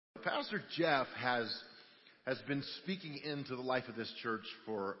Pastor Jeff has been speaking into the life of this church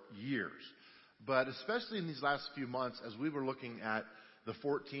for years. But especially in these last few months, as we were looking at the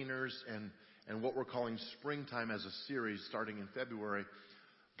 14ers and what we're calling Springtime as a series starting in February,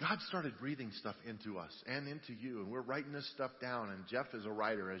 God started breathing stuff into us and into you. And we're writing this stuff down. And Jeff is a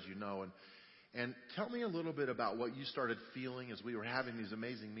writer, as you know. And tell me a little bit about what you started feeling as we were having these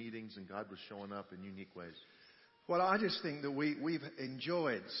amazing meetings and God was showing up in unique ways. Well, I just think that we've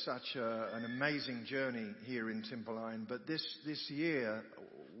enjoyed such an amazing journey here in Timberline. But this year,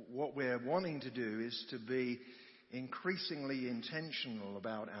 what we're wanting to do is to be increasingly intentional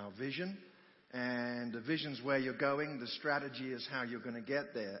about our vision. And the vision's where you're going. The strategy is how you're going to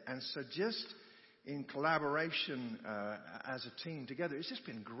get there. And so just in collaboration as a team together, it's just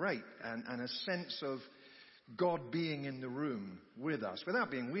been great. And a sense of God being in the room with us,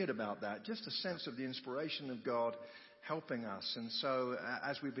 without being weird about that, just a sense of the inspiration of God helping us. And so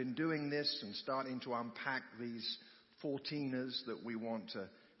as we've been doing this and starting to unpack these 14ers that we want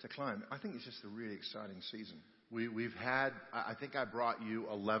to climb, I think it's just a really exciting season. We've had, I think I brought you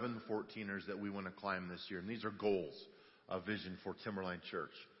 11 14ers that we want to climb this year. And these are goals of vision for Timberline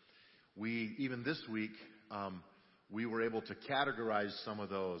Church. Even this week, we were able to categorize some of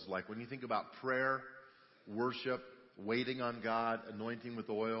those. Like when you think about prayer, worship, waiting on God, anointing with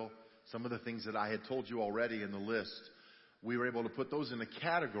oil, some of the things that I had told you already in the list, we were able to put those in a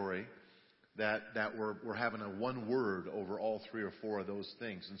category that we're having a one word over all 3 or 4 of those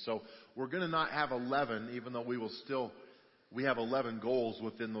things. And so we're going to not have 11, even though we have 11 goals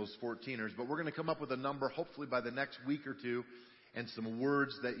within those 14ers, but we're going to come up with a number hopefully by the next week or two and some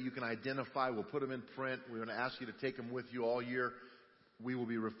words that you can identify. We'll put them in print. We're going to ask you to take them with you all year. We will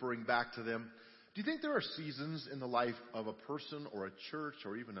be referring back to them. Do you think there are seasons in the life of a person or a church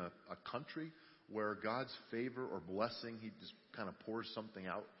or even a country where God's favor or blessing, He just kind of pours something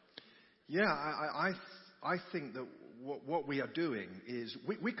out? Yeah, I think that what we are doing is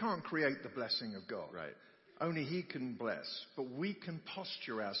we can't create the blessing of God. Right. Only He can bless. But we can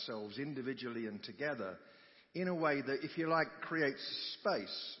posture ourselves individually and together in a way that, if you like, creates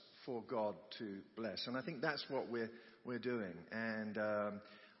space for God to bless. And I think that's what we're doing. And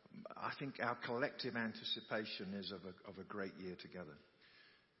I think our collective anticipation is of a great year together.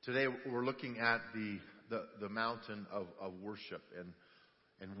 Today we're looking at the mountain of worship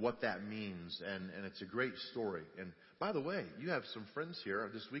and what that means, and it's a great story. And by the way, you have some friends here.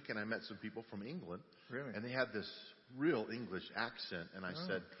 This weekend I met some people from England. Really? And they had this real English accent, and I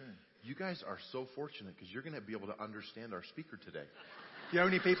said, okay. You guys are so fortunate because you're going to be able to understand our speaker today. The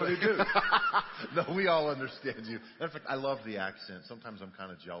only people who do. No, we all understand you. In fact, I love the accent. Sometimes I'm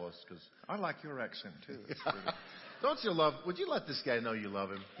kind of jealous because I like your accent too. Don't you love? Would you let this guy know you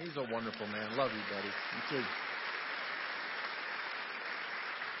love him? He's a wonderful man. Love you, buddy. You too.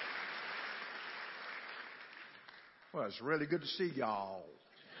 Well, it's really good to see y'all.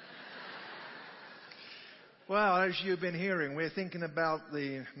 Well, as you've been hearing, we're thinking about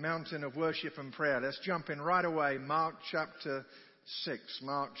the mountain of worship and prayer. Let's jump in right away. Mark chapter 6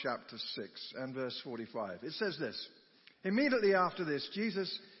 and verse 45. It says this: Immediately after this,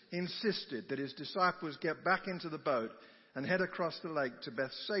 Jesus insisted that his disciples get back into the boat and head across the lake to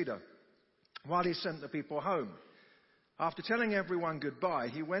Bethsaida while he sent the people home. After telling everyone goodbye,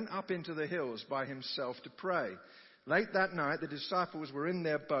 he went up into the hills by himself to pray. Late that night, the disciples were in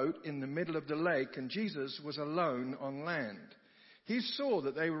their boat in the middle of the lake, and Jesus was alone on land. He saw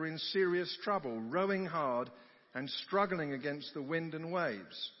that they were in serious trouble, rowing hard and struggling against the wind and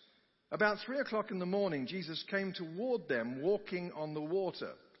waves. About 3:00 in the morning, Jesus came toward them, walking on the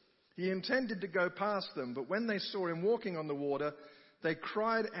water. He intended to go past them, but when they saw him walking on the water, they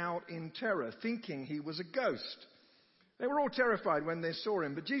cried out in terror, thinking he was a ghost. They were all terrified when they saw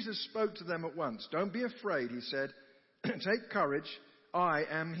him, but Jesus spoke to them at once. Don't be afraid, he said. Take courage, I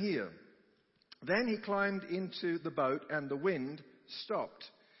am here. Then he climbed into the boat and the wind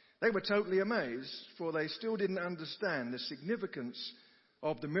stopped. They were totally amazed, for they still didn't understand the significance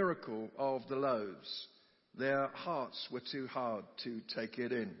of the miracle of the loaves. Their hearts were too hard to take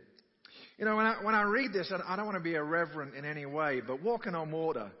it in. You know, when I read this, I don't want to be irreverent in any way, but walking on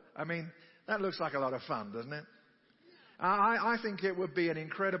water, I mean, that looks like a lot of fun, doesn't it? I think it would be an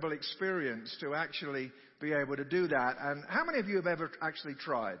incredible experience to actually be able to do that. And how many of you have ever actually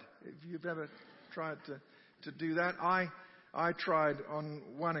tried? If you've ever tried to do that, I tried on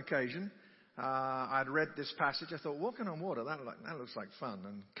one occasion. I'd read this passage. I thought, walking on water, that looks like fun.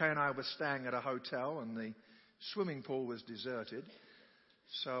 And Kay and I were staying at a hotel, and the swimming pool was deserted.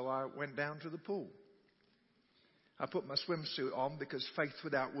 So I went down to the pool. I put my swimsuit on because faith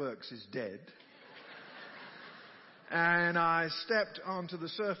without works is dead. And I stepped onto the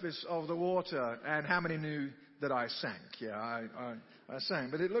surface of the water, and how many knew that I sank? Yeah, I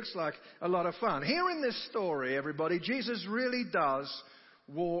sank. But it looks like a lot of fun. Here in this story, everybody, Jesus really does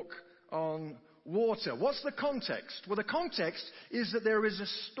walk on water. What's the context? Well, the context is that there is a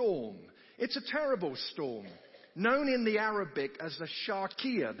storm. It's a terrible storm, known in the Arabic as the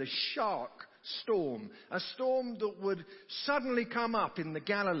Sharqiyya, the shark storm. A storm that would suddenly come up in the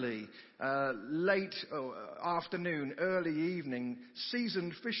Galilee, late afternoon, early evening.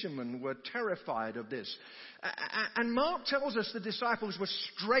 Seasoned fishermen were terrified of this. And Mark tells us the disciples were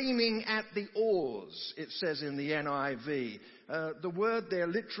straining at the oars, it says in the NIV. The word there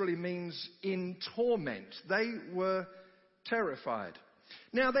literally means in torment. They were terrified.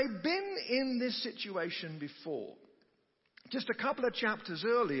 Now, they've been in this situation before. Just a couple of chapters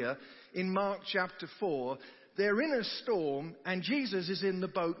earlier, in Mark chapter 4, they're in a storm and Jesus is in the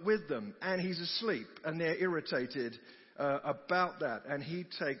boat with them and he's asleep and they're irritated about that and he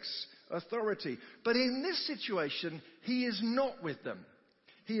takes authority. But in this situation, he is not with them.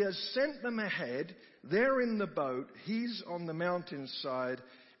 He has sent them ahead. They're in the boat. He's on the mountainside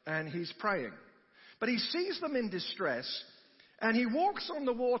and he's praying. But he sees them in distress and he walks on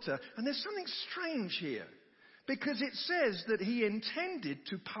the water. And there's something strange here, because it says that he intended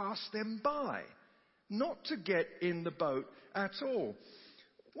to pass them by, not to get in the boat at all.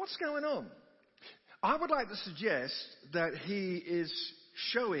 What's going on? I would like to suggest that he is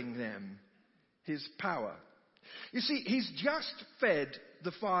showing them his power. You see, he's just fed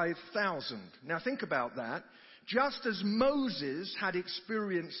the 5,000. Now think about that. Just as Moses had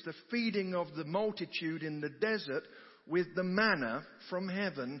experienced the feeding of the multitude in the desert with the manna from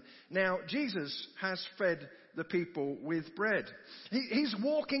heaven, now Jesus has fed the people with bread. He's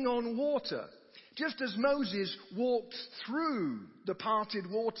walking on water, just as Moses walked through the parted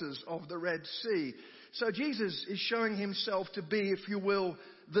waters of the Red Sea. So Jesus is showing himself to be, if you will,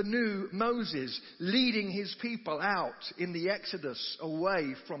 the new Moses, leading his people out in the Exodus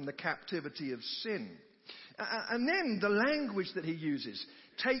away from the captivity of sin. And then the language that he uses,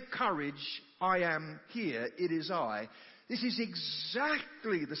 take courage, I am here, it is I. This is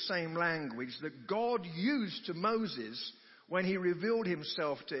exactly the same language that God used to Moses when he revealed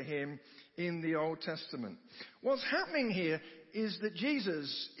himself to him in the Old Testament. What's happening here is that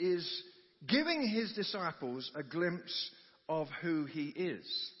Jesus is giving his disciples a glimpse of who he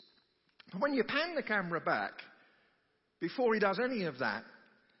is. When you pan the camera back, before he does any of that,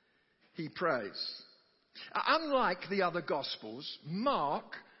 he prays. Unlike the other Gospels, Mark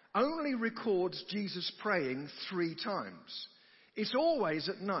only records Jesus praying 3 times. It's always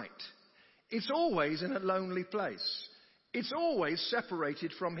at night. It's always in a lonely place. It's always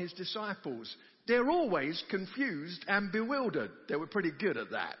separated from his disciples. They're always confused and bewildered. They were pretty good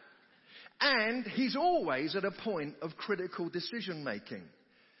at that. And he's always at a point of critical decision making.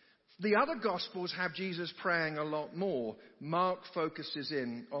 The other Gospels have Jesus praying a lot more. Mark focuses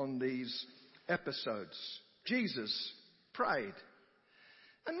in on these episodes. Jesus prayed.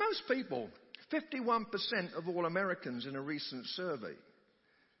 And most people, 51% of all Americans in a recent survey,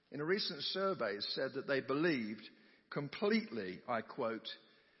 said that they believed completely, I quote,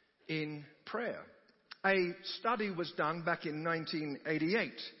 in prayer. A study was done back in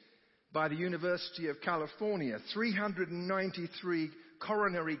 1988 by the University of California. 393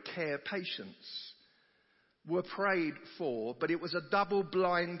 coronary care patients were prayed for, but it was a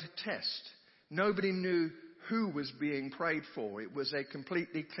double-blind test. Nobody knew who was being prayed for. It was a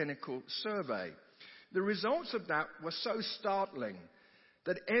completely clinical survey. The results of that were so startling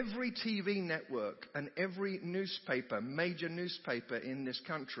that every TV network and every newspaper, major newspaper in this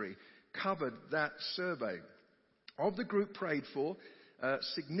country, covered that survey. Of the group prayed for,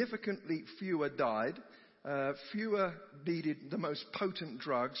 significantly fewer died. Fewer needed the most potent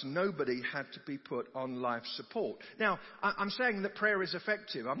drugs. Nobody had to be put on life support. Now, I'm saying that prayer is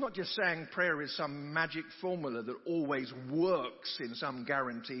effective. I'm not just saying prayer is some magic formula that always works in some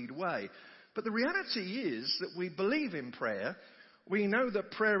guaranteed way. But the reality is that we believe in prayer. We know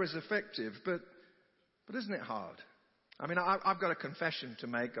that prayer is effective, but isn't it hard? I mean, I've got a confession to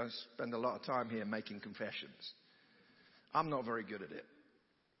make. I spend a lot of time here making confessions. I'm not very good at it.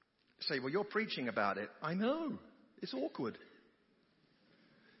 Say, well, you're preaching about it. I know. It's awkward.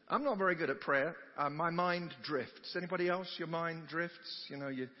 I'm not very good at prayer. My mind drifts. Anybody else? Your mind drifts?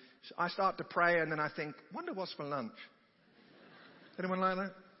 I start to pray and then I think, wonder what's for lunch. Anyone like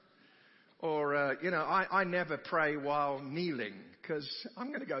that? Or, I never pray while kneeling because I'm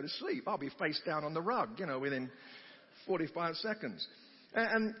going to go to sleep. I'll be face down on the rug, within 45 seconds.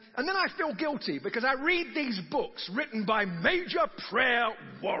 And then I feel guilty because I read these books written by major prayer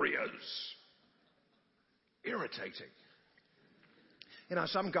warriors. irritating. You know,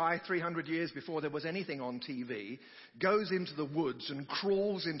 some guy 300 years before there was anything on TV goes into the woods and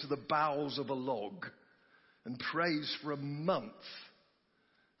crawls into the bowels of a log and prays for a month.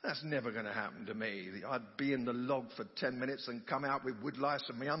 That's never going to happen to me. I'd be in the log for 10 minutes and come out with woodlice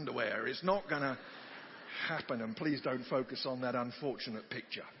in my underwear. It's not going to happen, and please don't focus on that unfortunate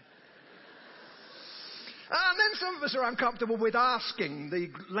picture. And then some of us are uncomfortable with asking. The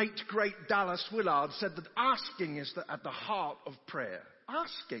late, great Dallas Willard said that asking is at the heart of prayer.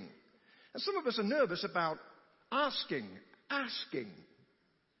 Asking. And some of us are nervous about asking.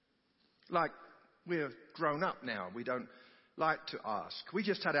 Like we're grown up now. We don't like to ask. We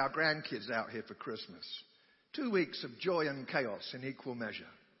just had our grandkids out here for Christmas. 2 weeks of joy and chaos in equal measure.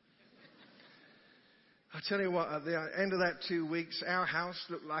 I tell you what, at the end of that 2 weeks, our house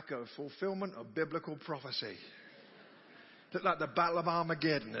looked like a fulfillment of biblical prophecy. Looked like the Battle of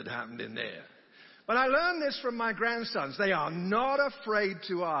Armageddon had happened in there. But I learned this from my grandsons. They are not afraid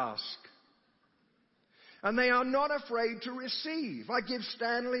to ask. And they are not afraid to receive. I give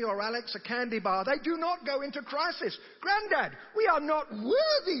Stanley or Alex a candy bar. They do not go into crisis. Granddad, we are not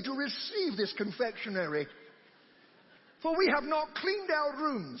worthy to receive this confectionery, for we have not cleaned our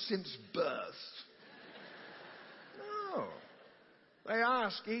rooms since birth. No. They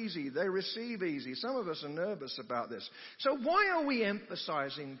ask easy. They receive easy. Some of us are nervous about this. So why are we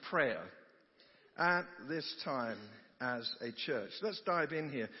emphasizing prayer at this time as a church? Let's dive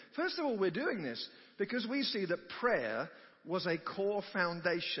in here. First of all, we're doing this because we see that prayer was a core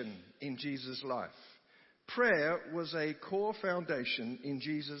foundation in Jesus' life. Prayer was a core foundation in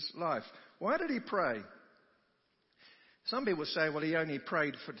Jesus' life. Why did he pray? Some people say, well, he only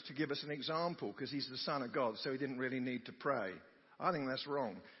prayed to give us an example because he's the Son of God, so he didn't really need to pray. I think that's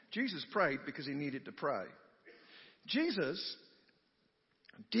wrong. Jesus prayed because he needed to pray. Jesus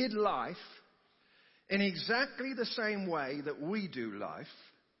did life in exactly the same way that we do life,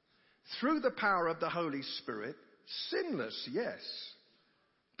 through the power of the Holy Spirit, sinless, yes.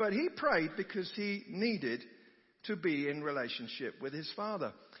 But he prayed because he needed to be in relationship with his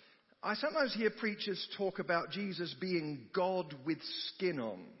Father. I sometimes hear preachers talk about Jesus being God with skin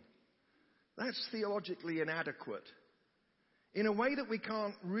on. That's theologically inadequate. In a way that we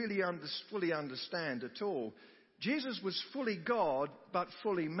can't really fully understand at all. Jesus was fully God, but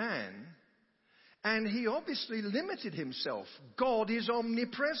fully man. And he obviously limited himself. God is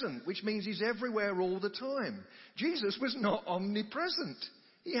omnipresent, which means he's everywhere all the time. Jesus was not omnipresent.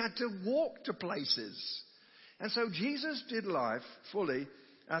 He had to walk to places. And so Jesus did life fully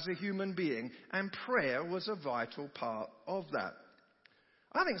as a human being, and prayer was a vital part of that.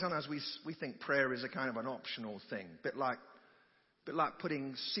 I think sometimes we think prayer is a kind of an optional thing, a bit like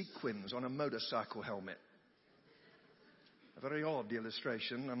putting sequins on a motorcycle helmet. A very odd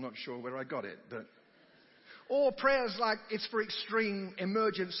illustration. I'm not sure where I got it, but... Or prayers like it's for extreme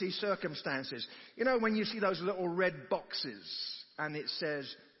emergency circumstances. You know, when you see those little red boxes and it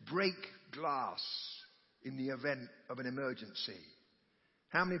says, break glass in the event of an emergency.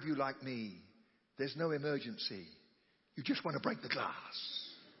 How many of you, like me, there's no emergency. You just want to break the glass.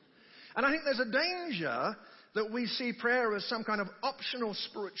 And I think there's a danger that we see prayer as some kind of optional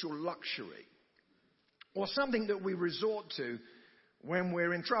spiritual luxury, or something that we resort to when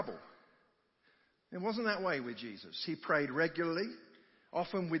we're in trouble. It wasn't that way with Jesus. He prayed regularly,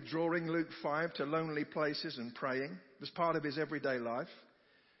 often withdrawing, Luke 5, to lonely places and praying. It was part of his everyday life.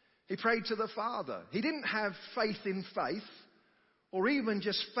 He prayed to the Father. He didn't have faith in faith, or even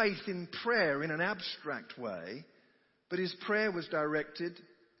just faith in prayer in an abstract way, but his prayer was directed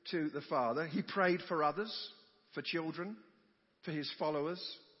to the Father. He prayed for others, for children, for his followers,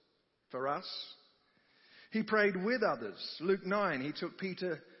 for us. He prayed with others. Luke 9, he took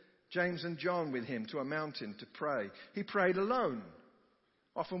Peter, James and John with him to a mountain to pray. He prayed alone,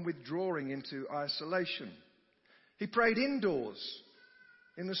 often withdrawing into isolation. He prayed indoors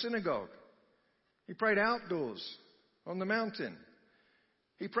in the synagogue. He prayed outdoors on the mountain.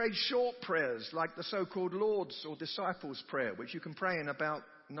 He prayed short prayers like the so-called Lord's or Disciples' Prayer, which you can pray in about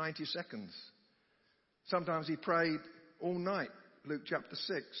 90 seconds. Sometimes he prayed all night, Luke chapter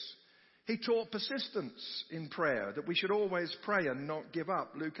 6. He taught persistence in prayer, that we should always pray and not give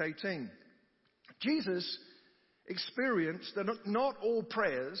up, Luke 18. Jesus experienced that not all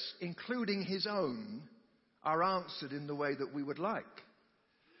prayers, including his own, are answered in the way that we would like.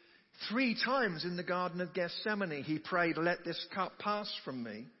 3 times in the Garden of Gethsemane, he prayed, let this cup pass from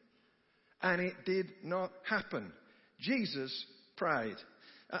me. And it did not happen. Jesus prayed.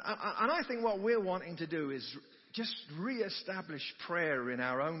 And I think what we're wanting to do is just re-establish prayer in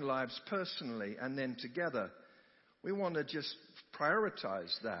our own lives personally and then together. We want to just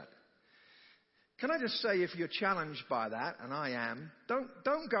prioritize that. Can I just say, if you're challenged by that, and I am,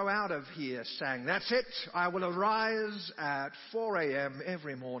 don't go out of here saying, that's it, I will arise at 4 a.m.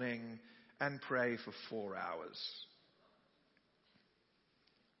 every morning and pray for 4 hours.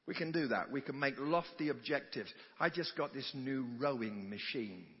 We can do that. We can make lofty objectives. I just got this new rowing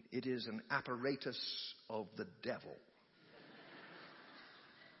machine. It is an apparatus of the devil.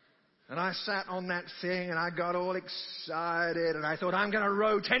 And I sat on that thing and I got all excited and I thought, I'm going to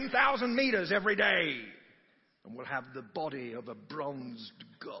row 10,000 meters every day. And we'll have the body of a bronzed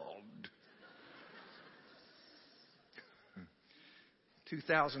god.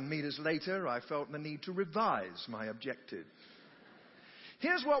 2,000 meters later, I felt the need to revise my objective.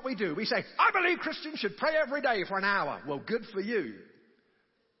 Here's what we do. We say, I believe Christians should pray every day for an hour. Well, good for you.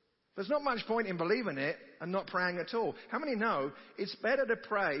 There's not much point in believing it and not praying at all. How many know it's better to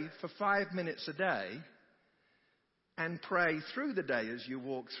pray for 5 minutes a day and pray through the day as you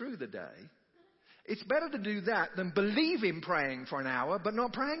walk through the day? It's better to do that than believe in praying for an hour but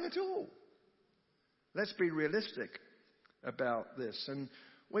not praying at all. Let's be realistic about this. And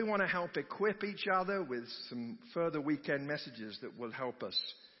we want to help equip each other with some further weekend messages that will help us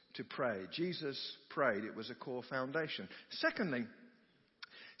to pray. Jesus prayed. It was a core foundation. Secondly,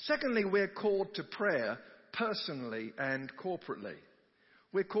 we're called to prayer personally and corporately.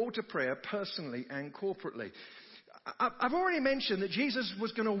 We're called to prayer personally and corporately. I've already mentioned that Jesus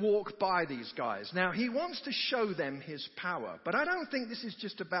was going to walk by these guys. Now, he wants to show them his power. But I don't think this is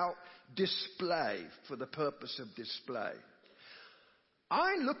just about display for the purpose of display.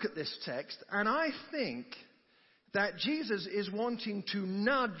 I look at this text and I think that Jesus is wanting to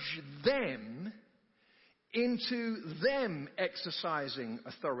nudge them into them exercising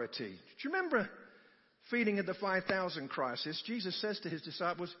authority. Do you remember feeding of the 5,000 crisis? Jesus says to his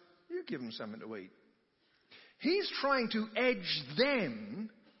disciples, you give them something to eat. He's trying to edge them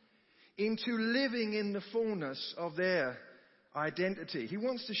into living in the fullness of their identity. He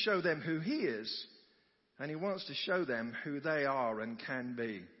wants to show them who he is, and he wants to show them who they are and can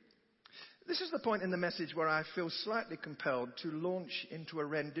be. This is the point in the message where I feel slightly compelled to launch into a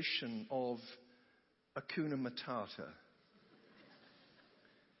rendition of Hakuna Matata.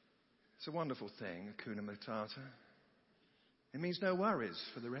 It's a wonderful thing, Hakuna Matata. It means no worries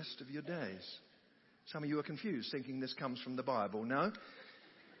for the rest of your days. Some of you are confused, thinking this comes from the Bible. No.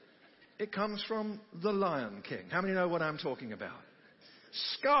 It comes from the Lion King. How many know what I'm talking about?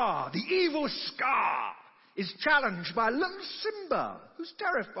 Scar, the evil Scar, is challenged by little Simba, who's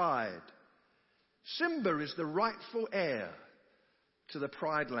terrified. Simba is the rightful heir to the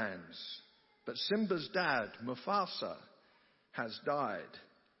Pride Lands. But Simba's dad, Mufasa, has died.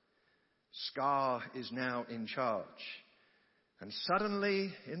 Scar is now in charge. And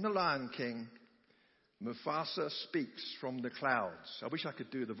suddenly, in The Lion King, Mufasa speaks from the clouds. I wish I could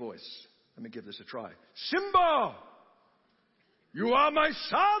do the voice. Let me give this a try. Simba! You are my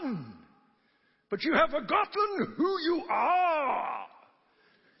son! But you have forgotten who you are!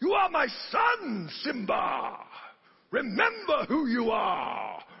 You are my son, Simba! Remember who you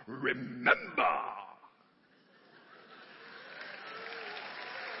are! Remember!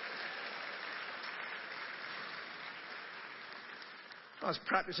 I was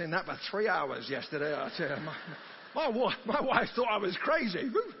practicing that for 3 hours yesterday. I tell you, my wife thought I was crazy.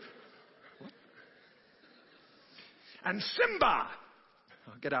 And Simba,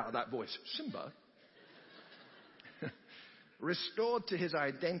 I'll get out of that voice. Simba, restored to his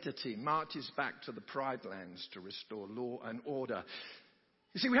identity, marches back to the Pride Lands to restore law and order.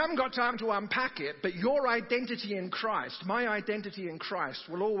 You see, we haven't got time to unpack it, but your identity in Christ, my identity in Christ,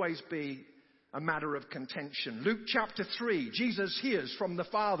 will always be a matter of contention. Luke chapter 3, Jesus hears from the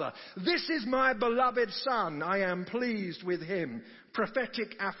Father, "This is my beloved Son, I am pleased with him."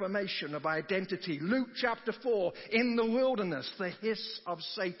 Prophetic affirmation of identity. Luke chapter 4, in the wilderness, the hiss of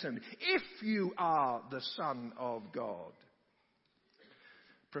Satan, "If you are the Son of God."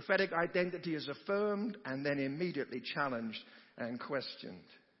 Prophetic identity is affirmed and then immediately challenged and questioned.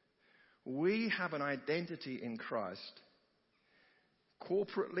 We have an identity in Christ,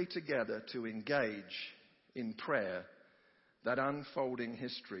 corporately together to engage in prayer that unfolding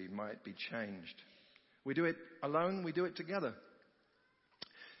history might be changed. We do it alone, we do it together.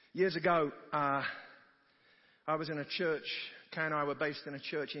 Years ago, I was in a church, Kay and I were based in a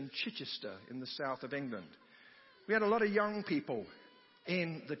church in Chichester in the south of England. We had a lot of young people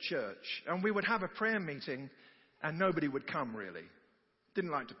in the church, and we would have a prayer meeting and nobody would come really. Didn't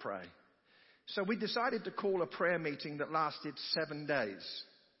like to pray. So we decided to call a prayer meeting that lasted 7 days,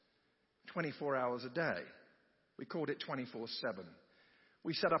 24 hours a day. We called it 24/7.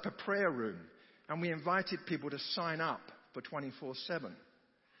 We set up a prayer room and we invited people to sign up for 24/7.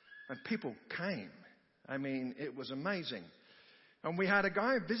 And people came. I mean, it was amazing. And we had a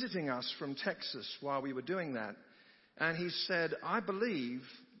guy visiting us from Texas while we were doing that. And he said, I believe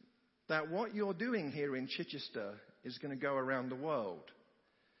that what you're doing here in Chichester is going to go around the world.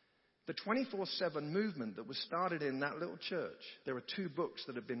 The 24/7 movement that was started in that little church, there are 2 books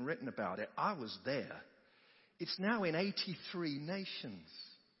that have been written about it. I was there. It's now in 83 nations.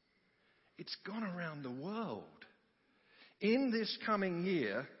 It's gone around the world. In this coming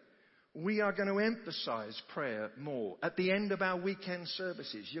year, we are going to emphasize prayer more. At the end of our weekend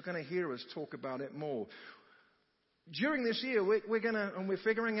services, you're going to hear us talk about it more. During this year, we're going to, and we're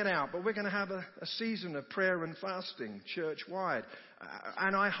figuring it out, but we're going to have a season of prayer and fasting church-wide.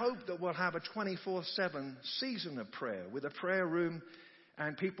 And I hope that we'll have a 24/7 season of prayer with a prayer room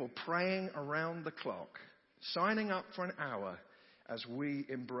and people praying around the clock, signing up for an hour as we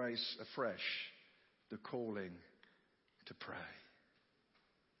embrace afresh the calling to pray.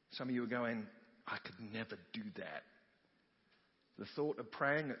 Some of you are going, I could never do that. The thought of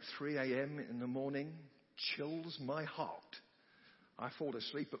praying at 3 a.m. in the morning chills my heart. I fall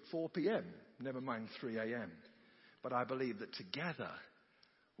asleep at 4 p.m., never mind 3 a.m. But I believe that together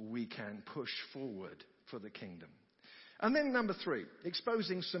we can push forward for the kingdom. And then number 3,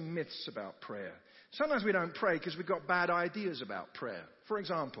 exposing some myths about prayer. Sometimes we don't pray because we've got bad ideas about prayer. For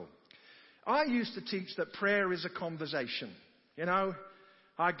example, I used to teach that prayer is a conversation. You know,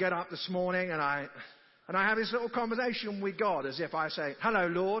 I get up this morning and I have this little conversation with God as if I say, hello,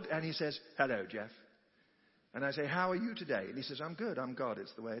 Lord. And he says, hello, Jeff. And I say, how are you today? And he says, I'm good. I'm God.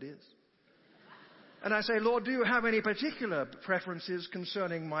 It's the way it is. And I say, Lord, do you have any particular preferences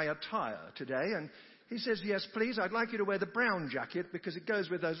concerning my attire today? And he says, yes, please. I'd like you to wear the brown jacket because it goes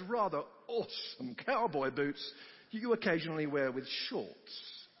with those rather awesome cowboy boots you occasionally wear with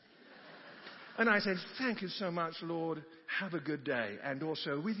shorts. And I said, thank you so much, Lord. Have a good day. And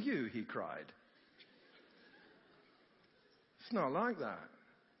also with you, he cried. It's not like that.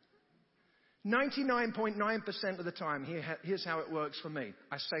 99.9% of the time, here's how it works for me.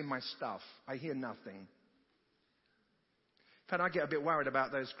 I say my stuff. I hear nothing. In fact, I get a bit worried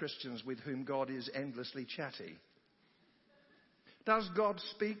about those Christians with whom God is endlessly chatty. Does God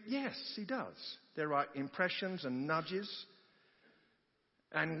speak? Yes, he does. There are impressions and nudges.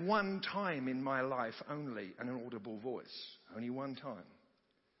 And one time in my life only, an audible voice. Only one time.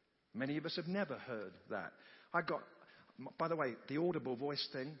 Many of us have never heard that. By the way, the audible voice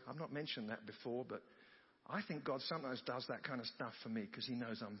thing, I've not mentioned that before, but I think God sometimes does that kind of stuff for me because he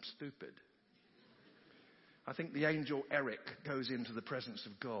knows I'm stupid. I think the angel Eric goes into the presence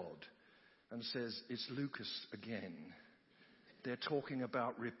of God and says, it's Lucas again. They're talking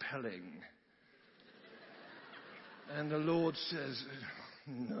about repelling. And the Lord says,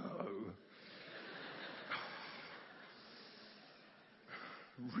 no.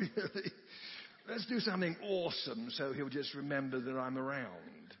 Really? Let's do something awesome so he'll just remember that I'm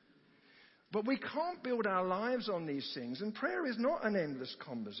around. But we can't build our lives on these things. And prayer is not an endless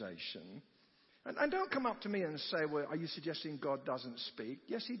conversation. And don't come up to me and say, well, are you suggesting God doesn't speak?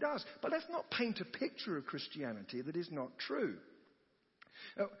 Yes, he does. But let's not paint a picture of Christianity that is not true.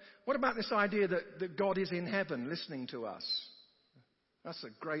 What about this idea that God is in heaven listening to us? That's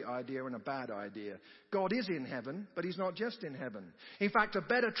a great idea and a bad idea. God is in heaven, but he's not just in heaven. In fact, a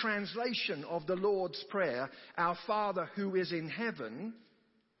better translation of the Lord's Prayer, our Father who is in heaven,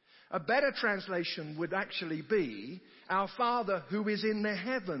 a better translation would actually be, our Father who is in the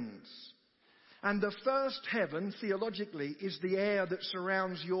heavens. And the first heaven, theologically, is the air that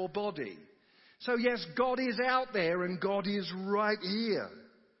surrounds your body. So yes, God is out there and God is right here.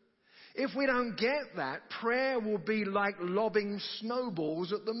 If we don't get that, prayer will be like lobbing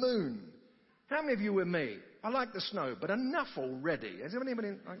snowballs at the moon. How many of you with me? I like the snow, but enough already. Has anybody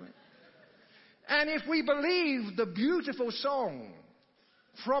like that? And if we believe the beautiful song,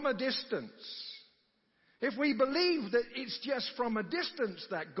 From a Distance, if we believe that it's just from a distance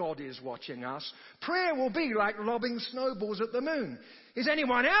that God is watching us, prayer will be like lobbing snowballs at the moon. Is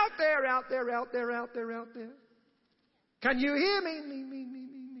anyone out there, out there, out there, out there, out there? Can you hear me? Me.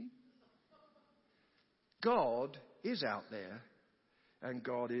 God is out there and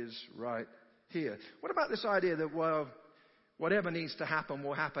God is right here. What about this idea that, well, whatever needs to happen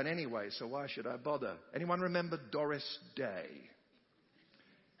will happen anyway, so why should I bother? Anyone remember Doris Day?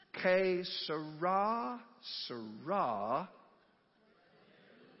 Que sera, sera.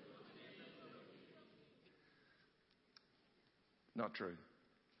 Not true.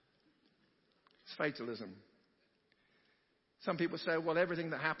 It's fatalism. Some people say, well, everything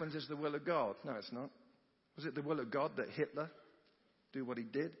that happens is the will of God. No, it's not. Was it the will of God that Hitler do what he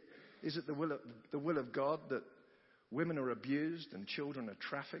did? Is it the will of God that women are abused and children are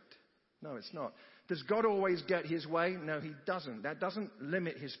trafficked? No, it's not. Does God always get his way? No, he doesn't. That doesn't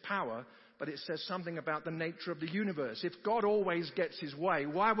limit his power, but it says something about the nature of the universe. If God always gets his way,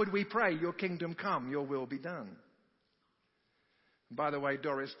 why would we pray, your kingdom come, your will be done? By the way,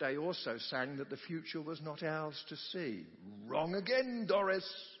 Doris Day also sang that the future was not ours to see. Wrong again, Doris.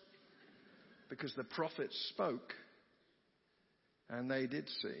 Because the prophets spoke, and they did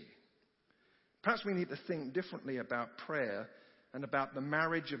see. Perhaps we need to think differently about prayer and about the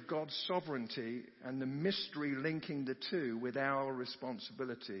marriage of God's sovereignty and the mystery linking the two with our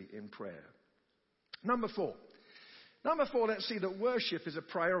responsibility in prayer. Number four, let's see that worship is a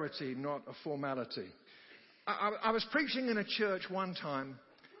priority, not a formality. I was preaching in a church one time,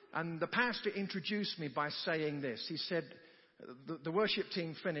 and the pastor introduced me by saying this. He said, the worship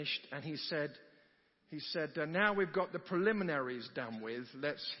team finished, and he said, now we've got the preliminaries done with,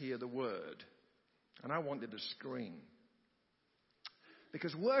 let's hear the word. And I wanted to scream.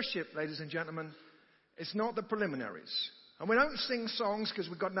 Because worship, ladies and gentlemen, it's not the preliminaries. And we don't sing songs because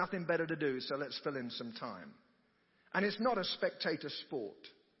we've got nothing better to do, so let's fill in some time. And it's not a spectator sport.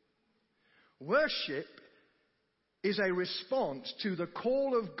 Worship is a response to the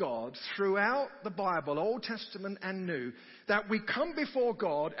call of God throughout the Bible, Old Testament and New, that we come before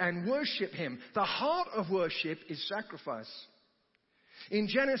God and worship him. The heart of worship is sacrifice. In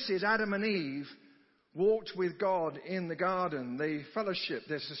Genesis, Adam and Eve walked with God in the garden. They fellowship.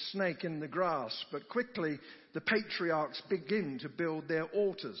 There's a snake in the grass. But quickly, the patriarchs begin to build their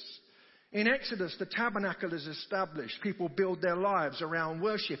altars. In Exodus, the tabernacle is established. People build their lives around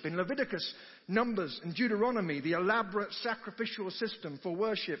worship. In Leviticus, Numbers, and Deuteronomy, the elaborate sacrificial system for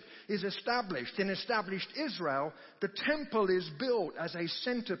worship is established. In established Israel, the temple is built as a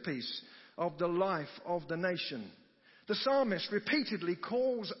centerpiece of the life of the nation. The psalmist repeatedly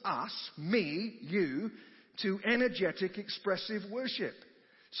calls us, me, you, to energetic, expressive worship.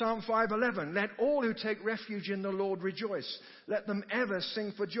 Psalm 5:11, let all who take refuge in the Lord rejoice. Let them ever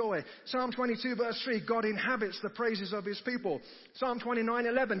sing for joy. Psalm 22 verse 3, God inhabits the praises of his people. Psalm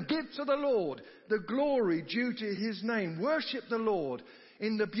 29:11, give to the Lord the glory due to his name. Worship the Lord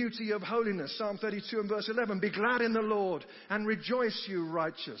in the beauty of holiness. Psalm 32 and verse 11, be glad in the Lord and rejoice, you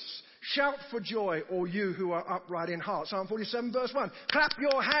righteous. Shout for joy, all you who are upright in heart. Psalm 47 verse 1. Clap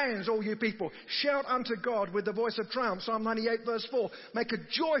your hands, all you people. Shout unto God with the voice of triumph. Psalm 98 verse 4. Make a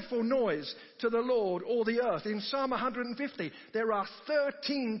joyful noise to the Lord, all the earth. In Psalm 150, there are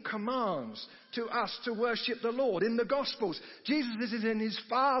 13 commands to us to worship the Lord. In the Gospels, Jesus is in his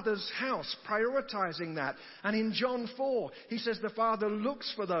Father's house, prioritizing that. And in John 4, he says the Father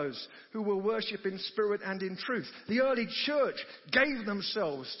looks for those who will worship in spirit and in truth. The early church gave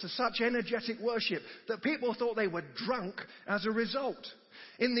themselves to such energetic worship that people thought they were drunk as a result.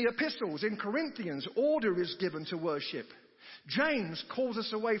 In the epistles, in Corinthians, order is given to worship. James calls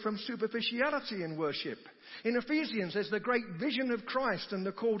us away from superficiality in worship. In Ephesians, there's the great vision of Christ and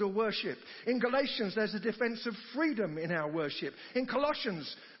the call to worship. In Galatians, there's the defense of freedom in our worship. In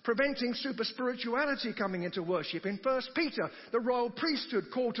Colossians, preventing super spirituality coming into worship. In 1 Peter, the royal priesthood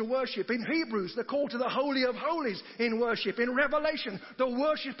call to worship. In Hebrews, the call to the Holy of Holies in worship. In Revelation, the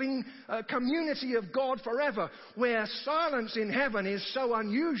worshipping community of God forever, where silence in heaven is so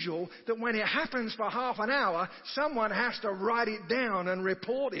unusual that when it happens for half an hour, someone has to write it down and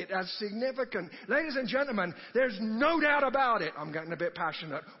report it as significant. Ladies and gentlemen, there's no doubt about it. I'm getting a bit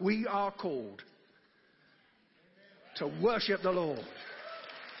passionate. We are called to worship the Lord.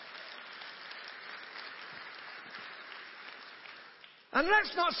 And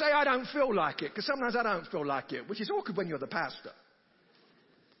let's not say I don't feel like it, because sometimes I don't feel like it, which is awkward when you're the pastor.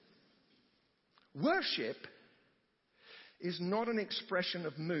 Worship is not an expression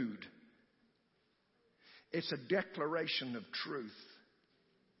of mood. It's a declaration of truth.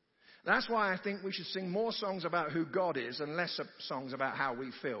 That's why I think we should sing more songs about who God is and less songs about how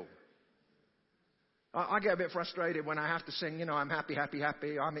we feel. I get a bit frustrated when I have to sing, I'm happy, happy,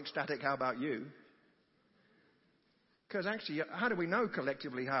 happy, I'm ecstatic, how about you? Because actually, how do we know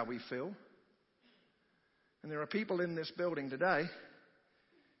collectively how we feel? And there are people in this building today,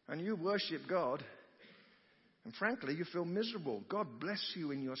 and you worship God, and frankly, you feel miserable. God bless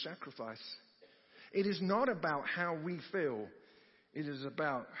you in your sacrifice. It is not about how we feel. It is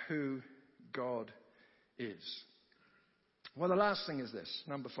about who God is. Well, the last thing is this,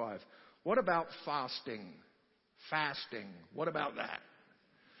 number 5. What about fasting? Fasting. What about that?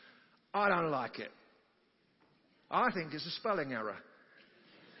 I don't like it. I think it's a spelling error.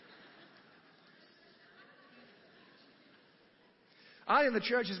 I think the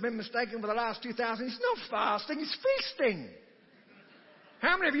church has been mistaken for the last 2,000. It's not fasting, it's feasting.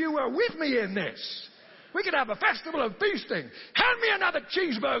 How many of you were with me in this? We could have a festival of feasting. Hand me another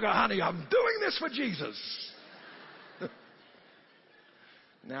cheeseburger, honey. I'm doing this for Jesus.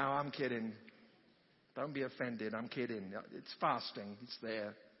 No, I'm kidding. Don't be offended. I'm kidding. It's fasting. It's there.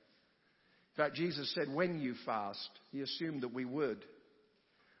 In fact, Jesus said when you fast, he assumed that we would.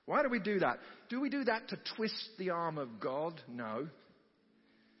 Why do we do that? Do we do that to twist the arm of God? No.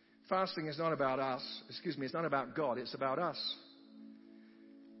 Fasting is not about us. It's not about God. It's about us.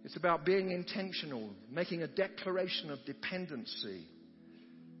 It's about being intentional, making a declaration of dependency,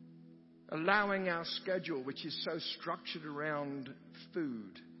 allowing our schedule, which is so structured around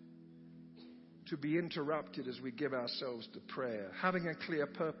food, to be interrupted as we give ourselves to prayer, having a clear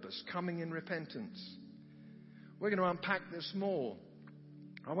purpose, coming in repentance. We're going to unpack this more.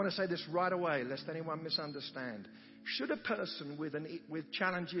 I want to say this right away, lest anyone misunderstand. Should a person with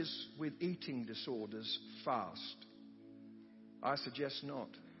challenges with eating disorders fast? I suggest not.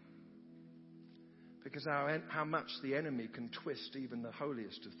 Because how much the enemy can twist even the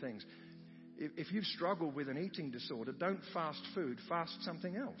holiest of things. If you've struggled with an eating disorder, don't fast food, fast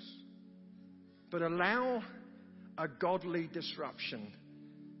something else. But allow a godly disruption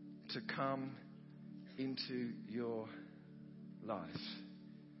to come into your life.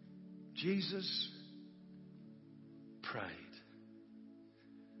 Jesus prayed.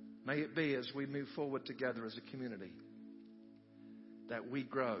 May it be as we move forward together as a community that we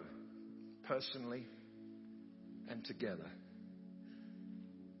grow personally and together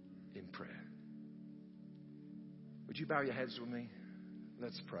in prayer. Would you bow your heads with me?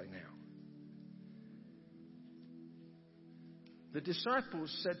 Let's pray now. The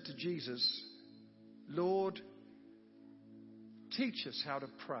disciples said to Jesus, Lord, teach us how to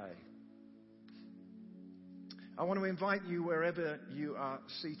pray. I want to invite you wherever you are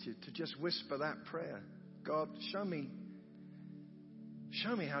seated to just whisper that prayer. God, show me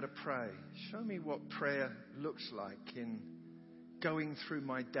how to pray. Show me what prayer looks like in going through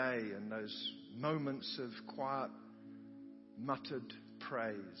my day and those moments of quiet, muttered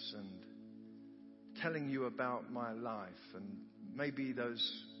praise and telling you about my life, and maybe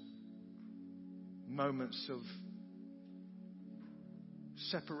those moments of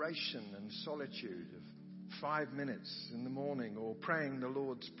separation and solitude of 5 minutes in the morning or praying the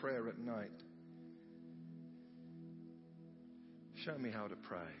Lord's Prayer at night. Show me how to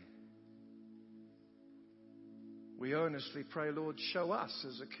pray. We earnestly pray, Lord, show us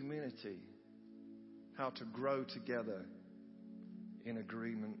as a community how to grow together in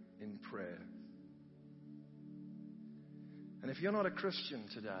agreement in prayer. And if you're not a Christian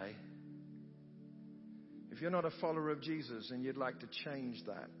today, if you're not a follower of Jesus and you'd like to change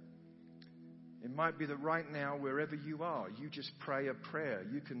that, it might be that right now, wherever you are, you just pray a prayer.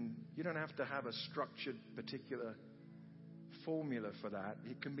 You don't have to have a structured particular formula for that.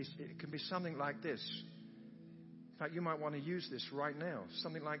 It can be something like this. In fact, you might want to use this right now.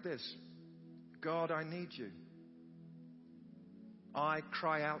 Something like this. God, I need you. I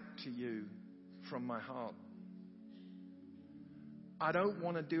cry out to you from my heart. I don't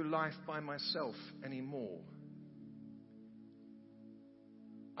want to do life by myself anymore.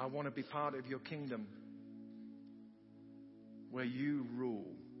 I want to be part of your kingdom where you rule.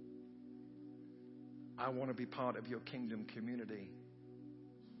 I want to be part of your kingdom community.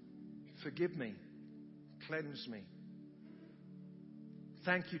 Forgive me. Cleanse me.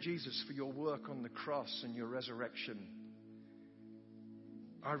 Thank you, Jesus, for your work on the cross and your resurrection.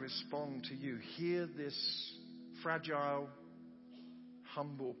 I respond to you. Hear this fragile,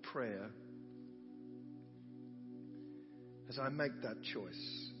 humble prayer as I make that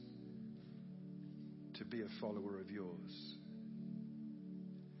choice to be a follower of yours.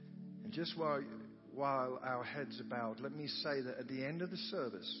 And just while our heads are bowed, let me say that at the end of the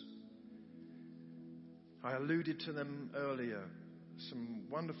service, I alluded to them earlier. Some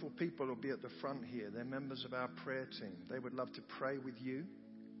wonderful people will be at the front here. They're members of our prayer team. They would love to pray with you.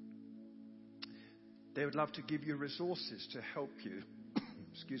 They would love to give you resources to help you,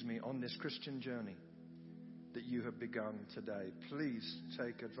 on this Christian journey that you have begun today. Please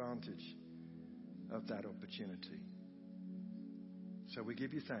take advantage of that opportunity. So we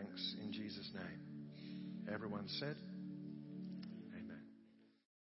give you thanks in Jesus' name. Everyone said,